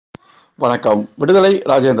வணக்கம். விடுதலை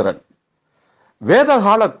ராஜேந்திரன். வேத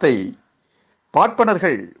காலத்தை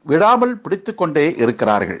பார்ப்பனர்கள் விடாமல் பிடித்து கொண்டே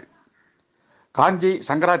இருக்கிறார்கள். காஞ்சி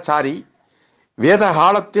சங்கராச்சாரி வேத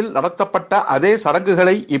காலத்தில் நடத்தப்பட்ட அதே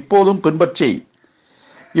சடங்குகளை இப்போதும் பின்பற்றி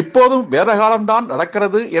இப்போதும் வேத காலம்தான்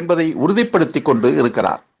நடக்கிறது என்பதை உறுதிப்படுத்திக் கொண்டு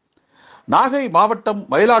இருக்கிறார். நாகை மாவட்டம்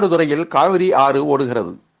மயிலாடுதுறையில் காவிரி ஆறு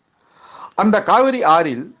ஓடுகிறது. அந்த காவிரி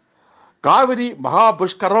ஆறில் காவிரி மகா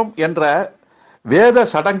புஷ்கரம் என்ற வேத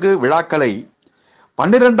சடங்கு விழாக்களை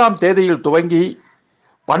 12ஆம் தேதியில் துவங்கி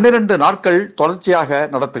 12 நாட்கள் தொடர்ச்சியாக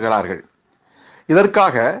நடத்துகிறார்கள்.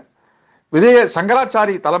 இதற்காக விஜய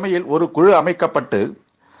சங்கராச்சாரி தலைமையில் ஒரு குழு அமைக்கப்பட்டு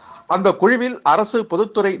அந்த குழுவில் அரசு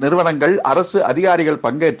பொதுத்துறை நிறுவனங்கள் அரசு அதிகாரிகள்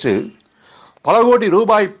பங்கேற்று பல கோடி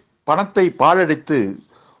ரூபாய் பணத்தை பாழடித்து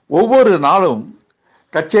ஒவ்வொரு நாளும்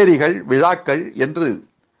கச்சேரிகள் விழாக்கள் என்று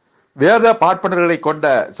வேத பார்ப்பனர்களை கொண்ட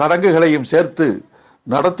சடங்குகளையும் சேர்த்து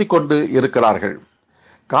நடத்தி கொண்டு இருக்கிறார்கள்.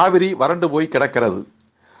 காவிரி வறண்டு போய் கிடக்கிறது.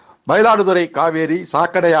 மயிலாடுதுறை காவேரி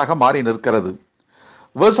சாக்கடையாக மாறி நிற்கிறது.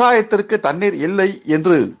 விவசாயத்திற்கு தண்ணீர் இல்லை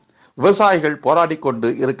என்று விவசாயிகள் போராடி கொண்டு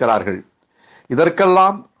இருக்கிறார்கள்.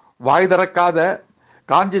 இதற்கெல்லாம் வாய் திறக்காத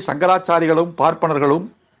காஞ்சி சங்கராச்சாரிகளும் பார்ப்பனர்களும்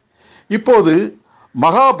இப்போது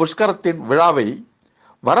மகா புஷ்கரத்தின் விழாவை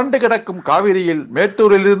வறண்டு கிடக்கும் காவிரியில்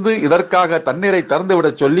மேட்டூரிலிருந்து இதற்காக தண்ணீரை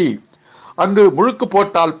திறந்துவிடச் சொல்லி அங்கு முழுக்கு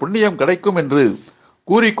போட்டால் புண்ணியம் கிடைக்கும் என்று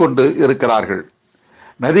கூறிக்கொண்டு இருக்கிறார்கள்.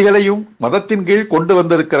 நதிகளையும் மதத்தின் கீழ் கொண்டு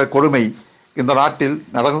வந்திருக்கிற கொடுமை இந்த நாட்டில்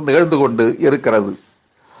நிகழ்ந்து கொண்டு இருக்கிறது.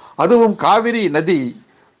 அதுவும் காவிரி நதி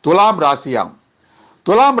துலாம் ராசியாம்.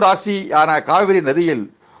 துலாம் ராசியான காவிரி நதியில்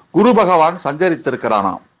குரு பகவான்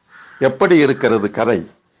சஞ்சரித்திருக்கிறானாம். எப்படி இருக்கிறது கதை?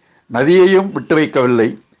 நதியையும் விட்டு வைக்கவில்லை,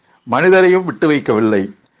 மனிதரையும் விட்டு வைக்கவில்லை.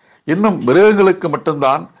 இன்னும் மிருகங்களுக்கு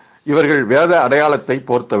மட்டும்தான் இவர்கள் வேத அடையாளத்தை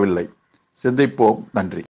போர்த்தவில்லை. சிந்திப்போம். நன்றி.